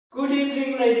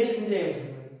evening, ladies and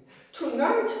gentlemen.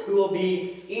 Tonight we will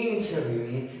be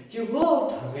interviewing the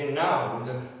world-renowned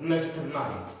Mr.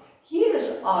 Mike. He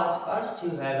has asked us to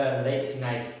have a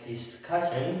late-night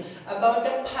discussion about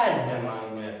the panda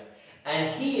miner,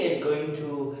 and he is going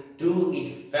to do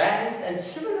advanced and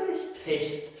civilized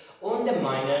tests on the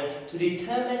miner to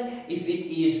determine if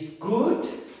it is good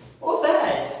or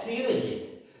bad to use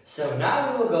it. So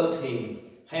now we will go to him.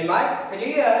 Hey Mike, can you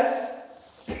hear us?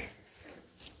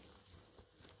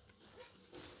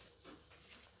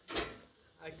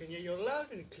 I can hear you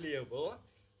loud and clear, boy.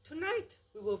 Tonight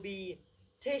we will be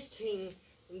testing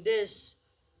this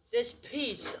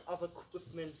piece of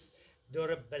equipment's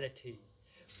durability.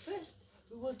 First,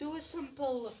 we will do a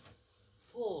simple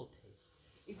fall test.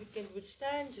 If it can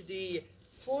withstand the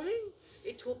falling,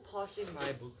 it will pass in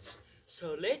my books.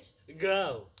 So let's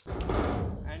go.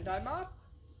 And I'm up.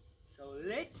 So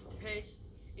let's test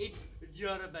its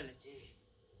durability.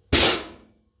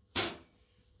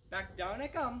 Back down I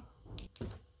come.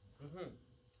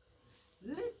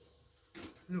 Let's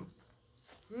look.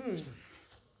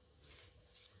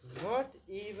 Not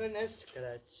even a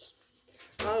scratch.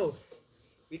 Oh,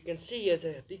 we can see there's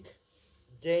a big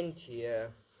dent here.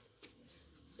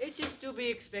 It is to be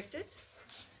expected.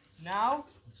 Now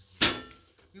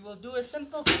we will do a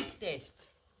simple kick test.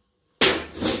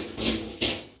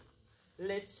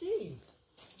 Let's see.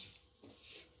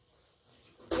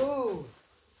 Oh,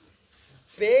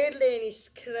 barely any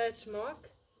scratch mark.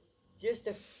 Just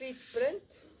a feet print.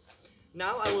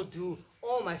 Now I will do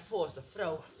all my force to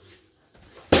throw.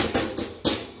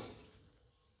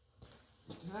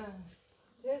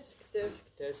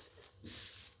 Tisk.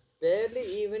 Barely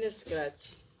even a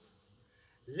scratch.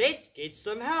 Let's get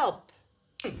some help.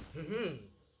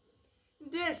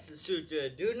 This should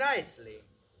do nicely.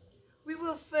 We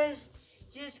will first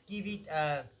just give it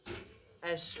a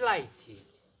slight hit.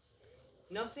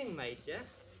 Nothing major,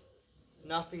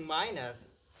 nothing minor.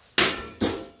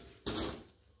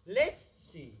 Let's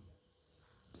see.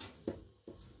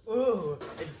 Oh,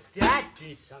 that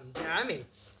did some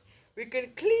damage. We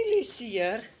can clearly see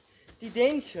here the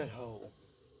denture hole.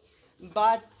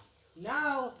 But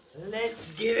now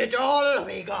let's give it all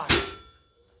we got.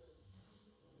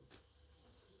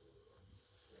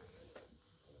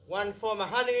 One for my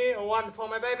honey, one for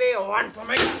my baby, one for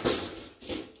my...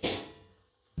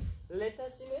 Let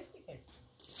us investigate.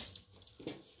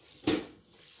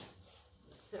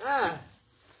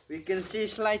 We can see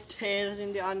slight tears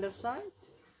in the underside,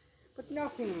 but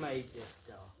nothing major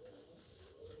still.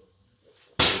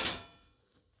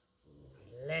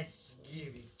 Let's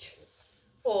give it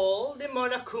all the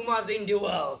monokumas in the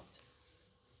world.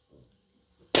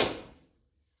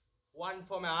 One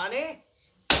for my honey,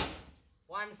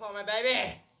 one for my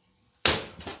baby,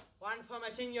 one for my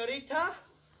señorita,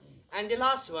 and the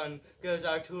last one goes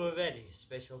out to a very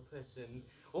special person.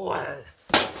 Well,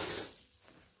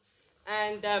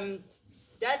 and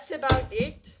that's about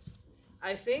it,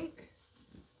 I think.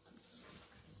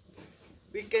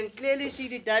 We can clearly see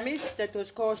the damage that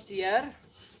was caused here.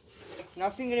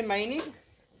 Nothing remaining.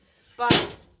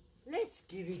 But let's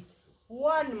give it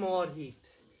one more hit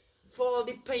for all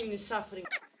the pain and suffering.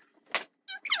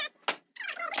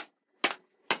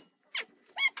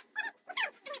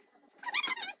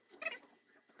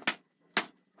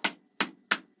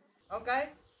 Okay.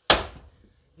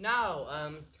 Now,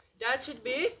 that should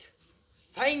be it.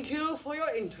 Thank you for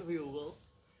your interview, Will.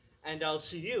 And I'll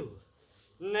see you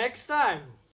next time.